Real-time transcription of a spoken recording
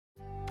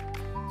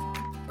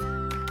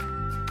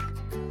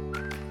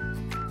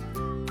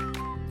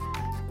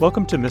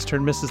Welcome to Mr.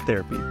 and Mrs.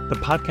 Therapy, the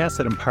podcast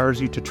that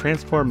empowers you to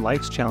transform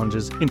life's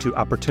challenges into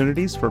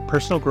opportunities for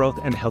personal growth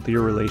and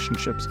healthier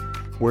relationships.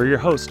 We're your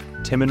hosts,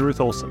 Tim and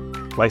Ruth Olson,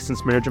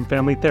 licensed marriage and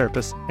family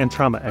therapists and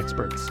trauma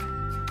experts.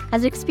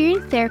 As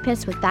experienced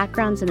therapists with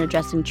backgrounds in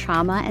addressing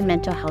trauma and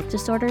mental health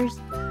disorders,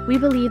 we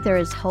believe there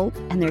is hope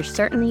and there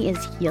certainly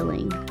is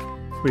healing.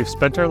 We've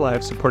spent our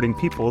lives supporting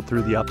people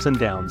through the ups and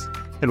downs,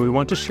 and we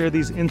want to share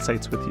these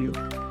insights with you.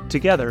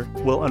 Together,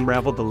 we'll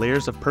unravel the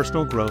layers of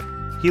personal growth,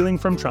 healing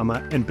from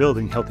trauma, and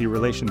building healthy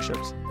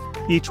relationships.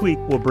 Each week,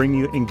 we'll bring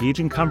you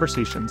engaging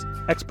conversations,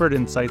 expert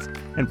insights,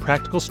 and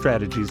practical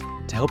strategies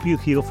to help you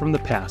heal from the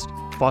past,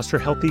 foster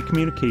healthy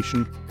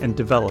communication, and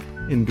develop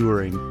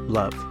enduring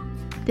love.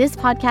 This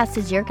podcast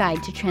is your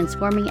guide to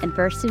transforming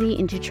adversity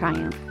into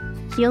triumph,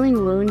 healing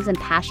wounds and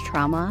past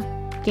trauma,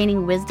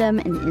 gaining wisdom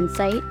and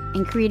insight,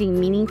 and creating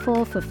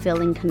meaningful,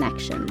 fulfilling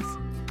connections.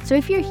 So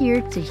if you're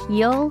here to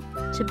heal,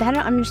 to better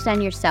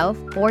understand yourself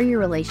or your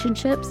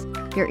relationships,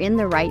 you're in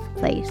the right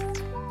place.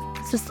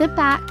 So sit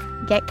back,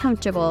 get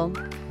comfortable,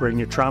 bring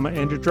your trauma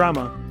and your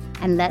drama,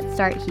 and let's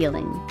start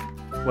healing.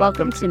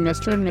 Welcome to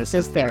Mr. and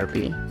Mrs.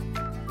 Therapy.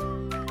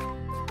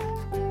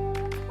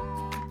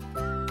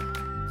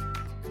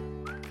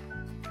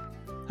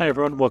 Hi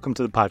everyone, welcome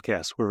to the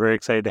podcast. We're very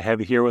excited to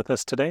have you here with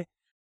us today.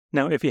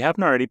 Now, if you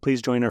haven't already,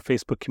 please join our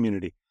Facebook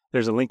community.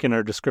 There's a link in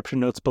our description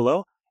notes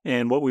below.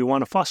 And what we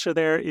want to foster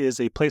there is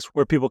a place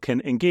where people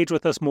can engage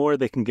with us more.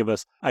 They can give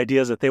us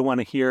ideas that they want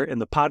to hear in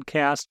the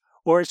podcast,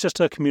 or it's just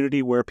a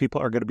community where people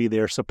are going to be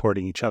there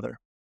supporting each other.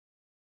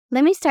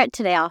 Let me start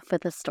today off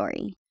with a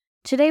story.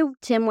 Today,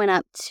 Tim went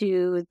up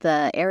to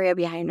the area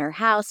behind our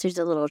house. There's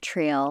a little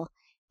trail,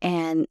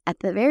 and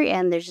at the very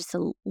end, there's just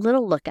a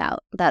little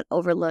lookout that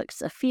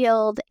overlooks a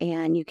field,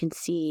 and you can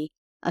see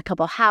a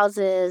couple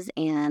houses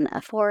and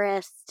a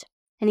forest.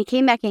 And he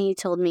came back and he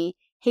told me,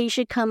 hey, you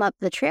should come up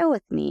the trail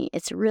with me.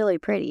 It's really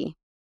pretty.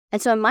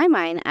 And so in my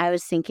mind, I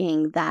was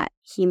thinking that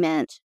he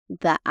meant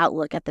the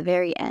outlook at the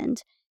very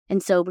end.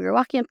 And so we were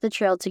walking up the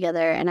trail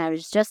together, and I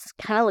was just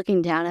kind of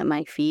looking down at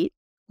my feet,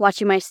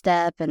 watching my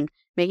step and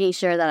making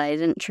sure that I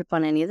didn't trip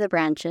on any of the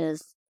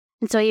branches.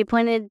 And so he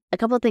pointed a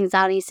couple of things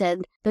out, and he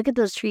said, look at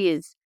those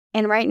trees.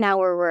 And right now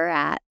where we're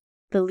at,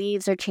 the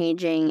leaves are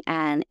changing,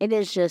 and it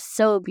is just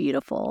so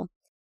beautiful.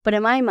 But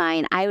in my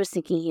mind, I was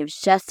thinking he was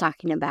just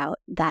talking about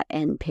that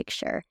end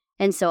picture.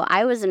 And so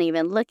I wasn't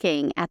even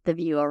looking at the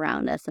view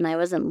around us, and I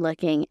wasn't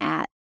looking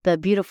at the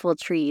beautiful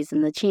trees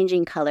and the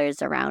changing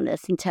colors around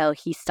us until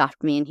he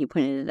stopped me and he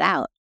pointed it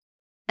out.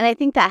 And I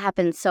think that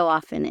happens so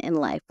often in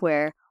life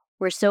where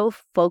we're so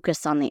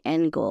focused on the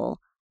end goal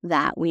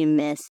that we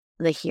miss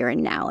the here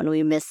and now, and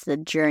we miss the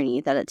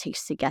journey that it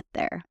takes to get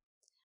there.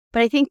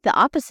 But I think the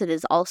opposite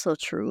is also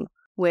true,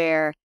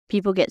 where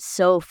people get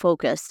so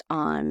focused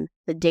on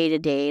the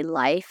day-to-day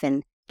life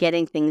and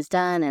getting things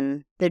done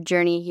and the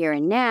journey here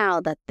and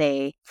now that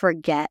they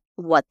forget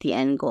what the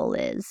end goal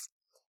is.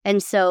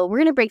 And so we're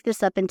going to break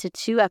this up into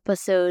 2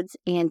 episodes,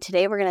 and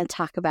today we're going to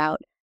talk about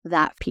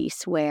that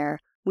piece where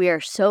we are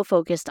so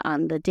focused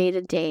on the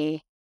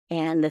day-to-day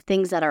and the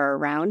things that are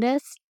around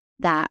us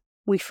that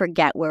we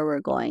forget where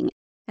we're going.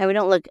 And we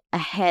don't look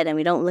ahead and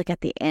we don't look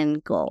at the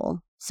end goal.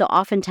 So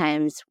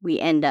oftentimes we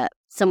end up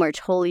somewhere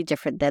totally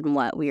different than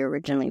what we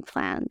originally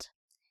planned.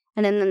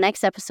 And in the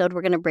next episode,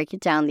 we're going to break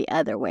it down the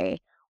other way,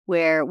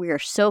 where we are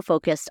so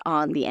focused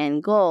on the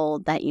end goal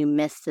that you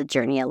miss the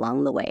journey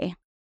along the way.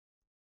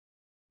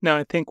 Now,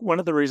 I think one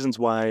of the reasons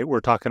why we're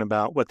talking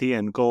about what the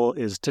end goal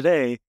is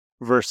today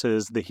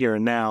versus the here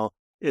and now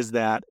is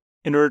that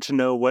in order to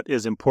know what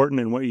is important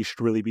and what you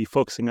should really be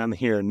focusing on the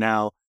here and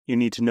now, you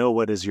need to know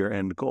what is your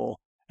end goal.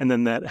 And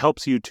then that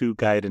helps you to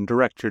guide and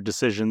direct your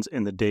decisions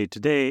in the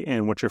day-to-day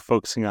and what you're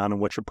focusing on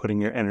and what you're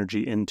putting your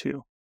energy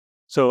into.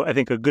 So I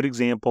think a good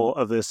example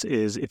of this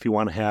is if you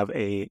want to have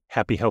a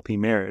happy, healthy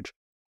marriage.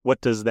 What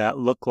does that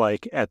look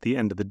like at the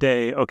end of the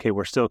day? Okay,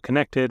 we're still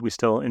connected. We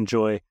still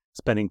enjoy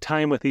spending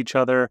time with each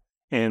other,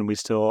 and we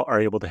still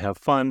are able to have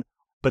fun.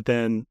 But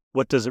then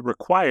what does it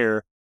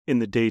require in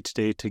the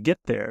day-to-day to get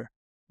there?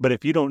 But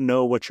if you don't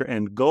know what your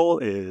end goal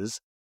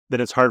is,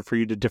 then it's hard for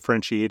you to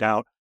differentiate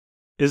out,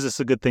 is this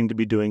a good thing to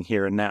be doing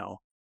here and now?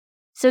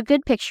 So a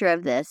good picture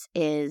of this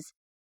is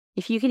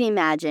if you can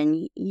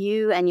imagine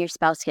you and your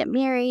spouse get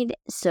married,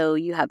 so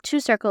you have 2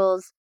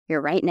 circles,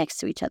 you're right next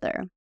to each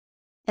other.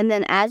 And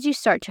then as you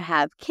start to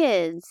have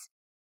kids,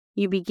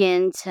 you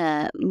begin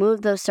to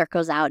move those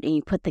circles out and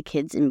you put the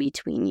kids in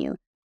between you.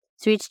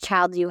 So each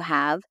child you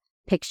have,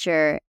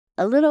 picture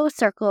a little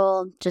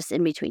circle just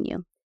in between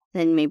you.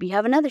 Then maybe you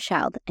have another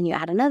child and you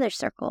add another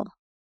circle.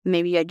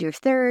 Maybe you had your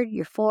 3rd,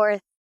 your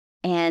 4th,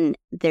 and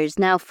there's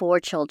now 4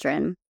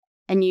 children,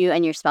 and you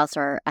and your spouse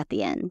are at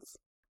the ends.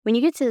 When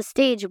you get to the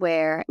stage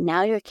where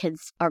now your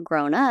kids are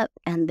grown up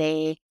and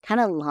they kind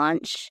of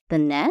launch the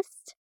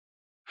nest,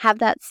 have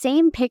that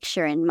same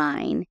picture in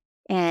mind,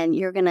 and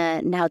you're going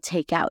to now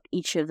take out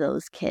each of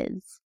those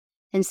kids.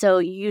 And so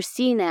you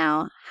see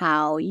now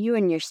how you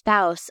and your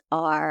spouse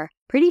are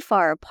pretty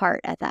far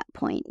apart at that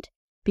point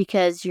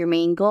because your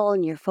main goal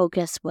and your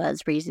focus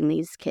was raising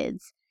these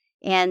kids.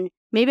 And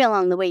maybe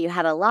along the way you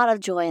had a lot of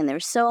joy and there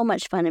was so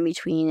much fun in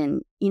between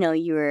and,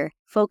 you were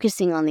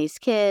focusing on these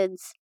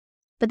kids.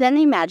 But then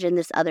imagine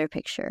this other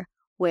picture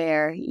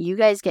where you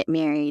guys get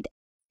married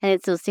and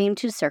it's those same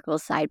two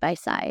circles side by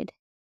side.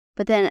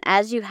 But then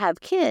as you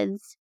have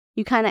kids,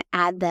 you kind of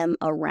add them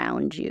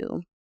around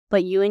you.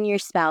 But you and your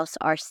spouse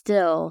are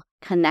still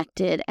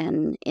connected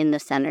and in the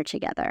center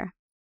together.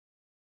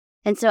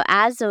 And so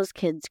as those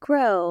kids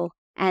grow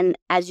and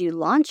as you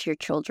launch your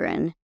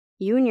children,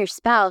 you and your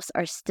spouse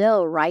are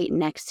still right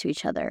next to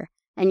each other.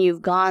 And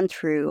you've gone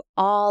through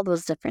all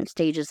those different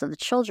stages of the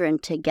children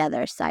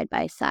together side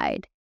by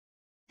side.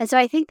 And so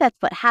I think that's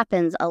what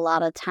happens a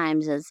lot of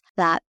times is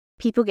that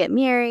people get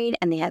married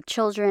and they have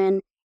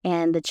children,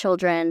 and the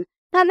children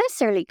not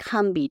necessarily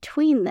come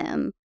between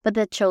them, but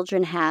the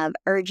children have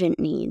urgent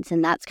needs,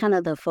 and that's kind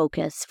of the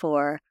focus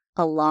for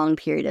a long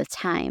period of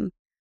time.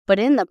 But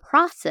in the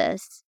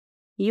process,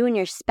 you and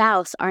your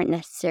spouse aren't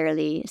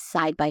necessarily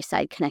side by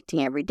side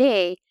connecting every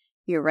day.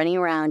 You're running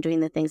around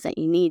doing the things that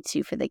you need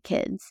to for the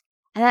kids.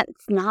 And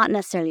that's not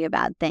necessarily a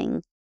bad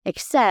thing,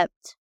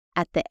 except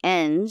at the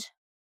end,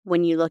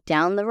 when you look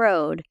down the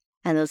road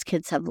and those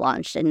kids have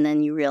launched, and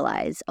then you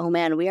realize, oh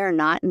man, we are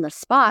not in the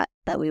spot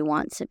that we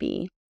want to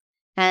be.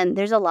 And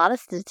there's a lot of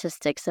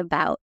statistics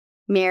about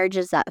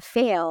marriages that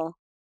fail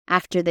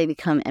after they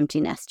become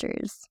empty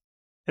nesters.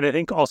 And I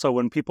think also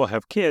when people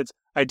have kids,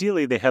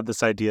 ideally they have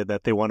this idea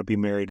that they want to be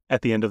married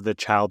at the end of the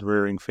child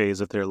rearing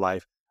phase of their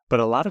life. But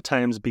a lot of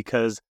times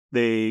because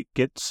they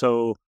get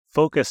so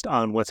focused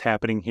on what's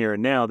happening here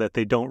and now that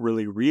they don't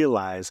really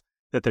realize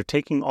that they're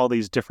taking all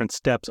these different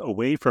steps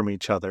away from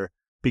each other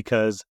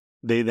because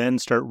they then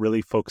start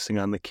really focusing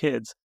on the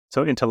kids.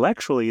 So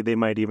intellectually, they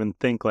might even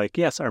think like,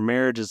 yes, our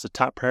marriage is a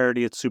top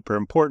priority, it's super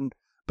important,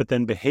 but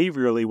then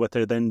behaviorally, what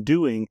they're then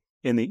doing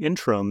in the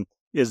interim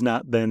is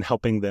not then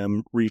helping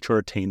them reach or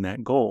attain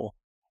that goal.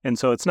 And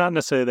so it's not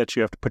necessarily that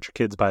you have to put your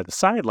kids by the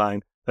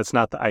sideline. That's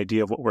not the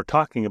idea of what we're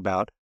talking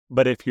about.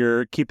 But if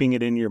you're keeping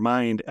it in your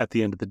mind at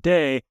the end of the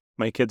day,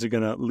 my kids are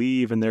going to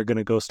leave and they're going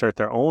to go start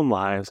their own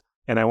lives.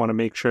 And I want to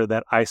make sure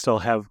that I still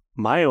have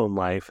my own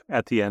life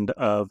at the end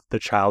of the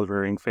child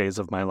rearing phase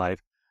of my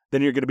life.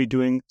 Then you're going to be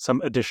doing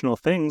some additional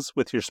things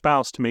with your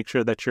spouse to make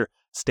sure that you're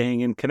staying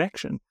in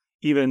connection.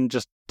 Even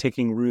just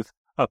taking Ruth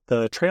up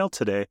the trail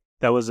today,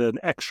 that was an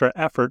extra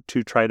effort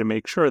to try to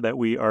make sure that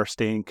we are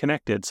staying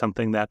connected,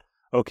 something that,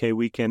 okay,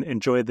 we can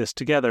enjoy this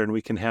together and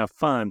we can have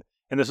fun.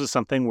 And this was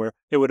something where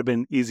it would have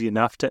been easy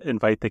enough to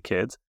invite the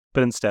kids,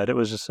 but instead it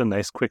was just a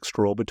nice quick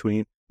stroll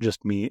between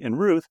just me and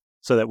Ruth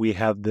so that we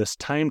have this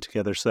time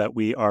together so that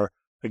we are,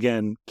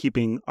 again,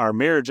 keeping our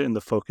marriage in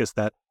the focus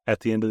that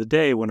at the end of the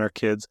day, when our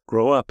kids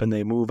grow up and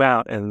they move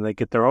out and they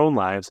get their own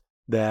lives,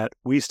 that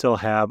we still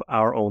have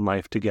our own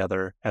life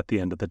together at the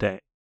end of the day.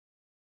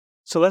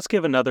 So let's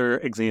give another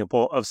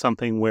example of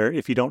something where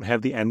if you don't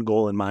have the end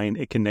goal in mind,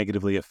 it can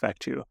negatively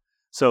affect you.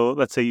 So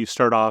let's say you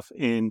start off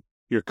in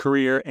your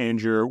career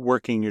and you're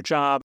working your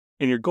job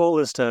and your goal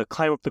is to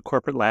climb up the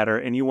corporate ladder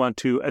and you want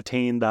to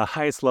attain the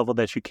highest level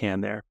that you can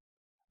there.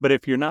 But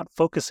if you're not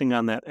focusing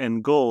on that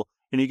end goal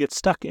and you get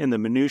stuck in the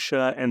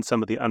minutia and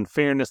some of the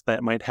unfairness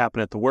that might happen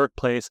at the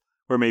workplace,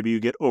 or maybe you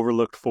get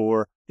overlooked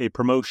for a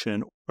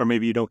promotion, or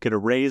maybe you don't get a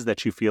raise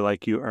that you feel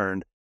like you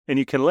earned, and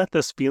you can let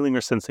this feeling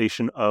or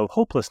sensation of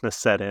hopelessness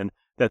set in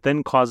that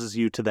then causes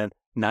you to then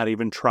not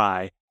even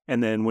try.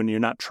 And then when you're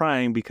not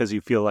trying because you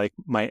feel like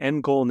my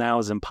end goal now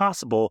is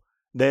impossible,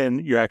 then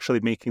you're actually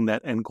making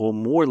that end goal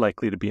more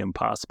likely to be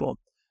impossible.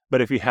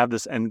 But if you have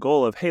this end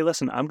goal of, hey,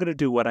 listen, I'm going to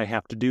do what I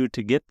have to do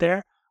to get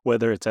there,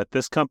 whether it's at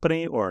this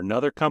company or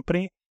another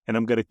company, and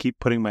I'm going to keep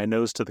putting my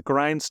nose to the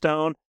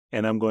grindstone,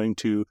 and I'm going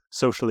to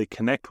socially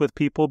connect with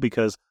people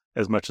because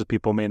as much as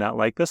people may not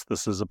like this,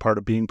 this is a part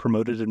of being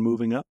promoted and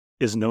moving up,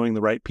 is knowing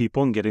the right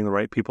people and getting the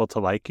right people to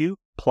like you,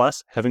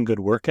 plus having good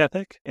work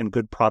ethic and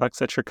good products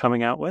that you're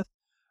coming out with.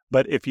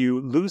 But if you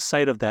lose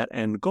sight of that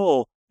end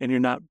goal and you're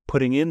not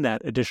putting in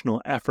that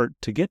additional effort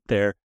to get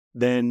there,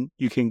 then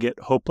you can get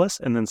hopeless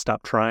and then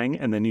stop trying,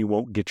 and then you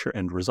won't get your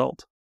end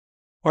result.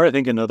 Or I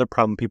think another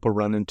problem people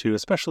run into,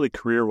 especially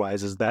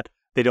career-wise, is that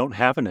they don't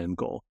have an end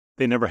goal.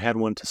 They never had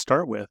one to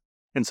start with.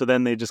 And so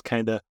then they just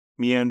kind of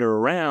meander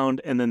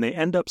around, and then they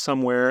end up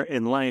somewhere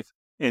in life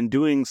and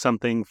doing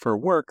something for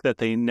work that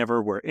they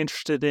never were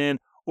interested in,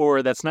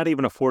 or that's not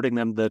even affording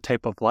them the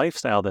type of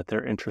lifestyle that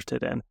they're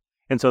interested in.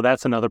 And so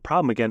that's another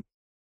problem. Again,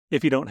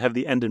 if you don't have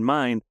the end in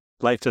mind,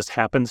 life just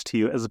happens to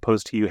you as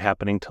opposed to you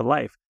happening to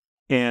life.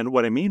 And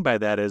what I mean by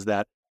that is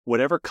that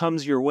whatever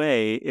comes your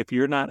way, if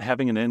you're not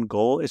having an end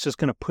goal, it's just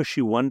going to push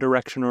you one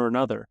direction or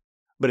another.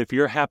 But if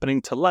you're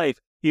happening to life,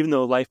 even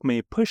though life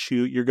may push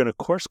you, you're going to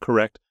course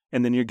correct,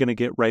 and then you're going to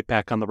get right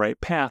back on the right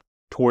path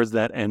towards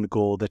that end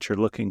goal that you're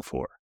looking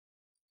for.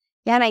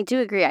 Yeah, and I do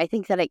agree. I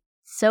think that it's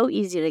so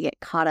easy to get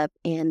caught up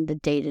in the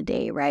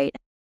day-to-day, right?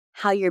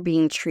 How you're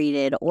being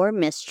treated or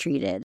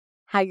mistreated,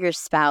 how your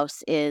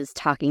spouse is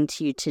talking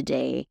to you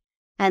today.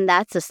 And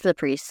that's a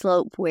slippery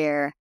slope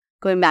where,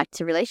 going back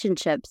to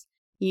relationships,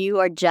 you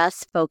are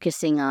just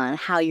focusing on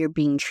how you're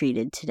being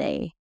treated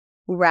today.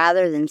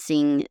 rather than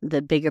seeing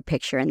the bigger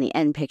picture and the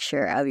end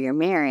picture of your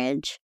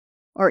marriage,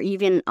 or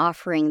even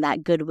offering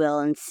that goodwill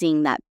and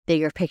seeing that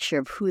bigger picture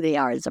of who they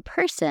are as a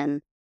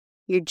person,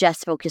 you're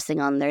just focusing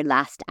on their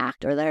last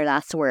act or their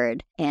last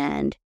word,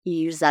 and you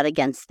use that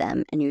against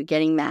them, and you're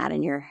getting mad,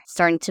 and you're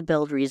starting to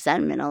build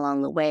resentment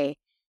along the way.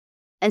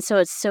 And so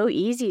it's so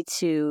easy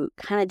to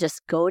kind of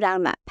just go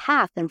down that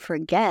path and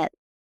forget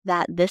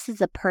that this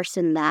is a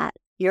person that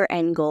your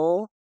end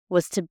goal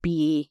was to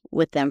be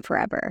with them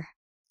forever.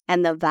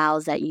 And the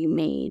vows that you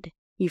made,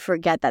 you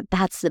forget that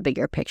that's the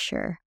bigger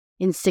picture.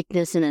 In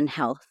sickness and in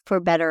health, for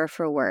better or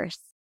for worse,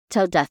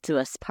 till death do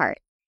us part.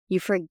 You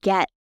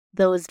forget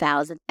those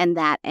vows and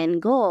that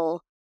end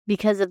goal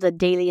because of the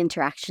daily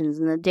interactions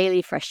and the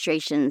daily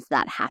frustrations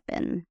that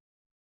happen.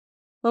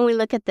 When we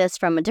look at this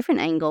from a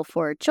different angle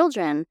for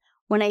children,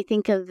 when I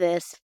think of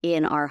this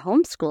in our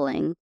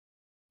homeschooling,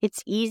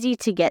 it's easy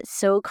to get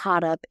so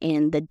caught up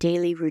in the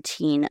daily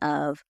routine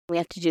of we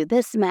have to do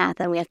this math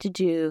and we have to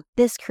do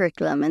this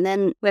curriculum and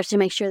then we have to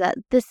make sure that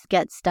this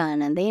gets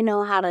done and they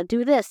know how to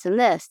do this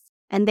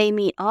and they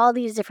meet all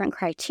these different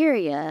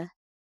criteria,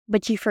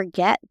 but you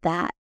forget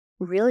that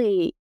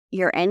really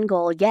your end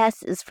goal,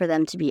 yes, is for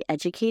them to be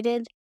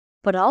educated,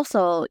 but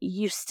also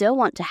you still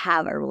want to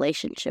have a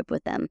relationship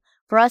with them.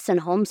 For us in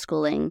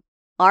homeschooling,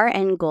 our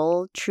end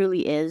goal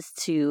truly is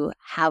to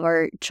have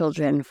our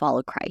children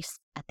follow Christ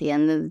at the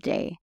end of the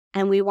day.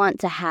 And we want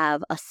to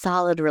have a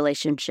solid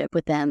relationship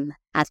with them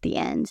at the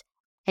end.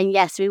 And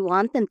yes, we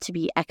want them to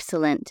be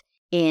excellent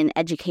in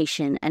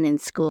education and in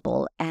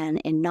school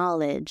and in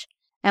knowledge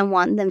and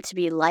want them to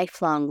be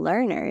lifelong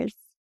learners.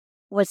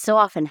 What so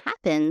often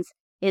happens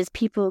is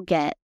people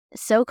get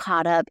so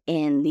caught up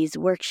in these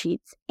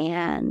worksheets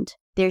and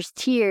there's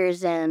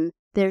tears and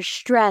there's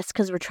stress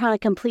because we're trying to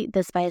complete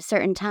this by a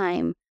certain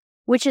time,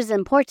 which is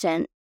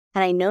important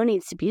and I know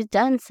needs to be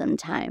done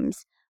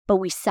sometimes, but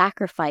we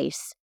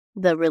sacrifice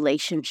the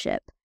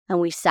relationship and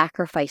we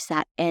sacrifice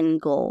that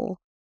end goal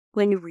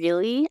when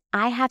really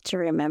I have to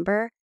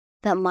remember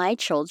that my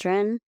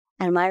children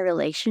and my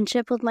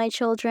relationship with my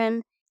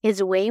children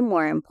is way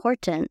more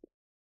important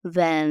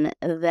than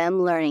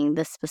them learning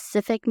the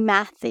specific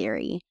math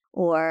theory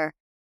or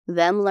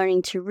them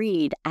learning to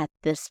read at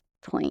this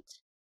point.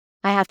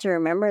 I have to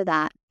remember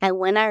that. And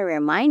when I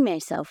remind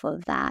myself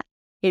of that,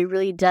 it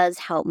really does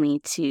help me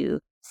to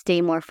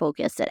stay more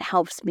focused. It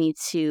helps me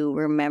to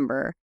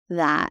remember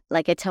that,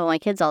 like I tell my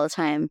kids all the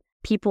time,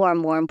 people are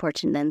more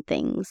important than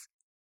things.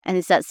 And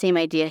it's that same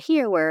idea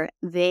here where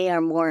they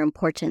are more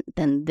important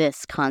than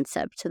this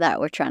concept that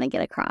we're trying to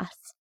get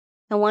across.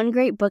 And one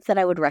great book that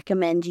I would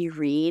recommend you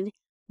read,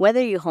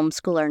 whether you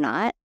homeschool or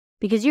not,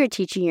 because you're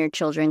teaching your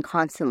children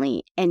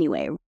constantly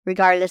anyway,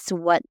 regardless of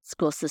what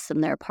school system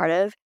they're a part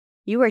of,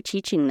 you are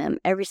teaching them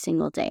every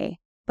single day.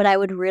 But I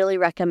would really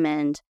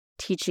recommend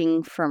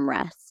Teaching from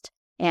Rest.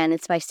 And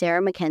it's by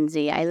Sarah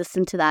Mackenzie. I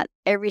listen to that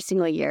every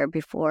single year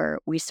before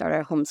we start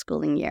our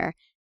homeschooling year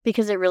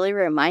because it really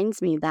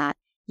reminds me that,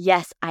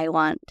 yes, I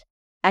want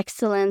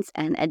excellence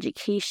and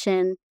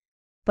education,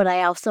 but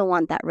I also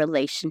want that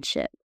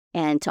relationship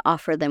and to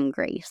offer them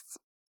grace.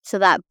 So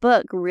that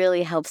book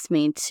really helps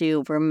me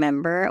to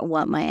remember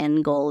what my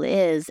end goal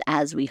is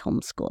as we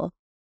homeschool.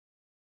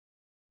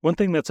 One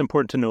thing that's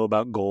important to know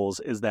about goals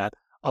is that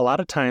a lot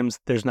of times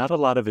there's not a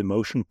lot of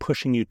emotion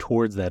pushing you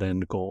towards that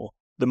end goal.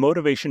 The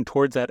motivation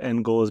towards that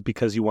end goal is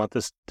because you want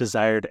this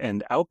desired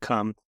end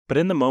outcome, but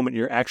in the moment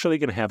you're actually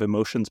going to have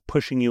emotions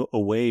pushing you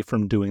away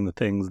from doing the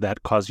things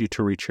that cause you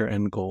to reach your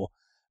end goal.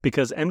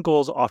 Because end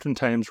goals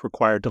oftentimes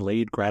require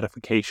delayed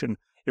gratification.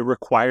 It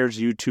requires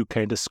you to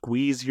kind of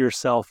squeeze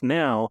yourself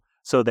now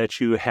so that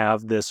you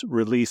have this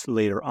release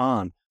later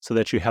on, so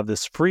that you have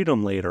this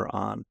freedom later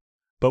on.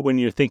 But when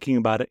you're thinking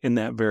about it in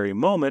that very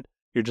moment,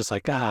 you're just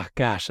like,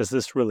 gosh, is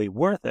this really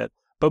worth it?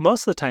 But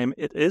most of the time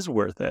it is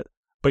worth it,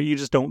 but you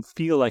just don't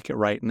feel like it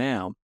right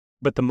now.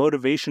 But the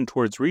motivation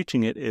towards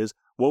reaching it is,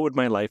 what would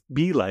my life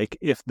be like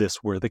if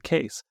this were the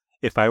case?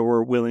 If I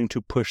were willing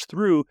to push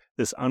through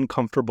this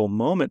uncomfortable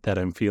moment that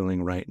I'm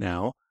feeling right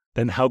now,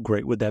 then how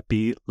great would that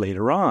be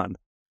later on?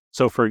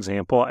 So for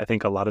example, I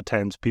think a lot of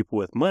times people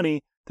with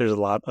money, there's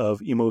a lot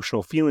of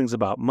emotional feelings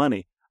about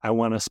money. I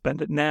want to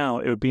spend it now.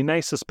 It would be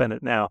nice to spend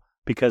it now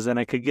because then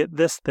I could get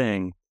this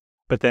thing.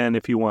 But then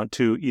if you want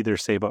to either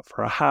save up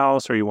for a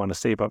house or you want to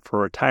save up for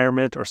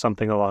retirement or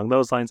something along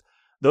those lines,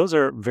 those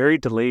are very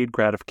delayed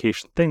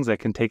gratification things that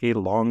can take a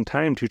long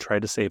time to try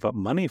to save up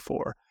money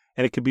for.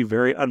 And it could be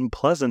very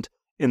unpleasant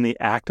in the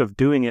act of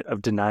doing it,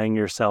 of denying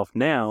yourself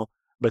now.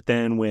 But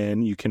then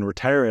when you can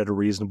retire at a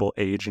reasonable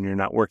age and you're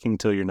not working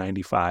until you're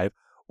 95,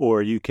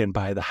 or you can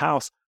buy the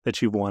house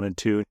that you've wanted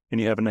to and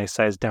you have a nice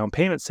sized down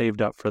payment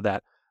saved up for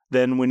that,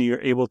 then when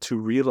you're able to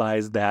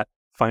realize that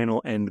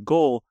final end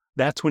goal,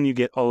 that's when you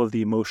get all of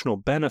the emotional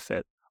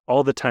benefit.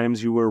 All the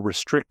times you were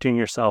restricting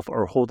yourself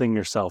or holding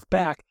yourself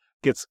back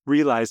gets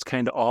realized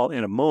kind of all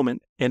in a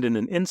moment and in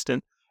an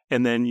instant,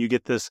 and then you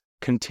get this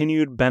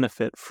continued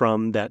benefit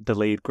from that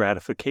delayed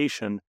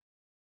gratification.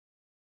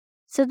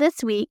 So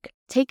this week,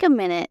 take a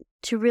minute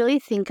to really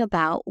think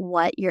about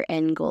what your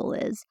end goal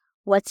is.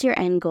 What's your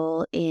end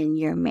goal in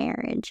your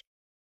marriage,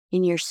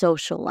 in your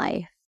social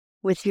life,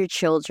 with your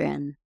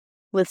children,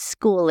 with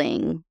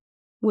schooling,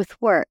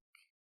 with work,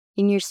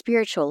 in your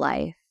spiritual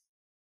life,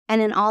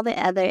 and in all the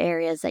other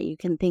areas that you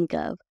can think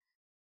of?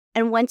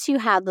 And once you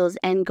have those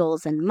end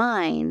goals in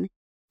mind,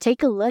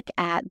 take a look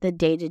at the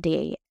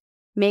day-to-day.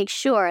 Make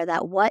sure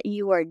that what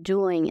you are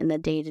doing in the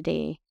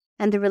day-to-day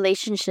and the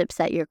relationships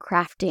that you're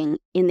crafting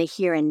in the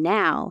here and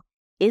now,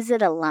 is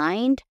it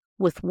aligned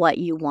with what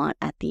you want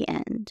at the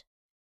end?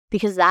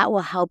 Because that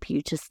will help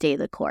you to stay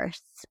the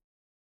course.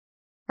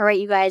 All right,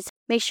 you guys,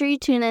 make sure you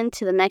tune in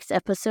to the next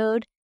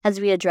episode as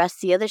we address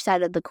the other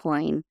side of the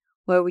coin,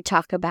 where we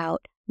talk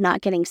about not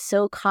getting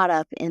so caught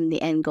up in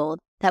the end goal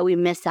that we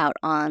miss out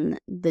on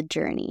the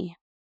journey.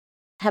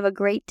 Have a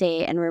great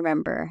day, and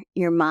remember,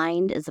 your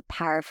mind is a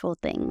powerful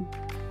thing.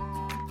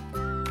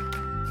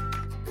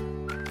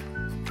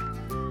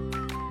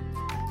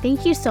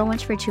 Thank you so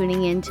much for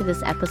tuning in to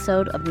this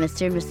episode of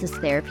Mr. and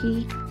Mrs.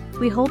 Therapy.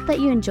 We hope that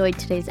you enjoyed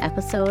today's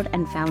episode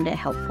and found it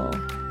helpful.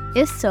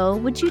 If so,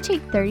 would you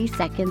take 30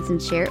 seconds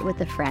and share it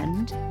with a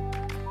friend?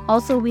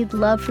 Also, we'd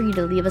love for you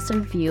to leave us a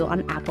review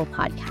on Apple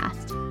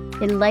Podcast.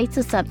 It lights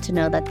us up to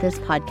know that this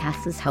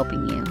podcast is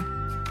helping you.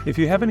 If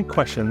you have any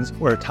questions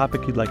or a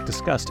topic you'd like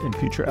discussed in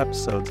future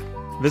episodes,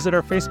 visit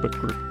our Facebook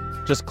group.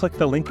 Just click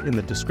the link in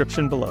the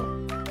description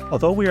below.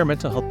 Although we are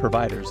mental health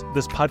providers,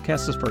 this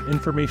podcast is for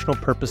informational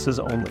purposes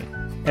only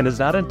and is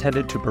not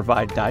intended to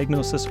provide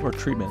diagnosis or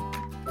treatment.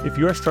 If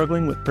you are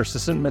struggling with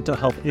persistent mental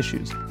health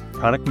issues,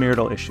 chronic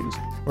marital issues,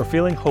 or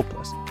feeling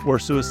hopeless or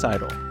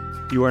suicidal,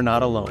 you are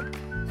not alone.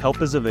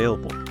 Help is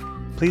available.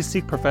 Please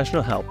seek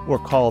professional help or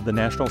call the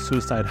National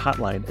Suicide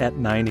Hotline at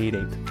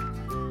 988.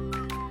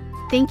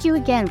 Thank you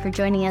again for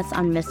joining us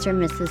on Mr.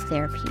 and Mrs.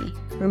 Therapy.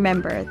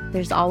 Remember,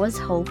 there's always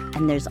hope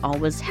and there's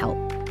always help.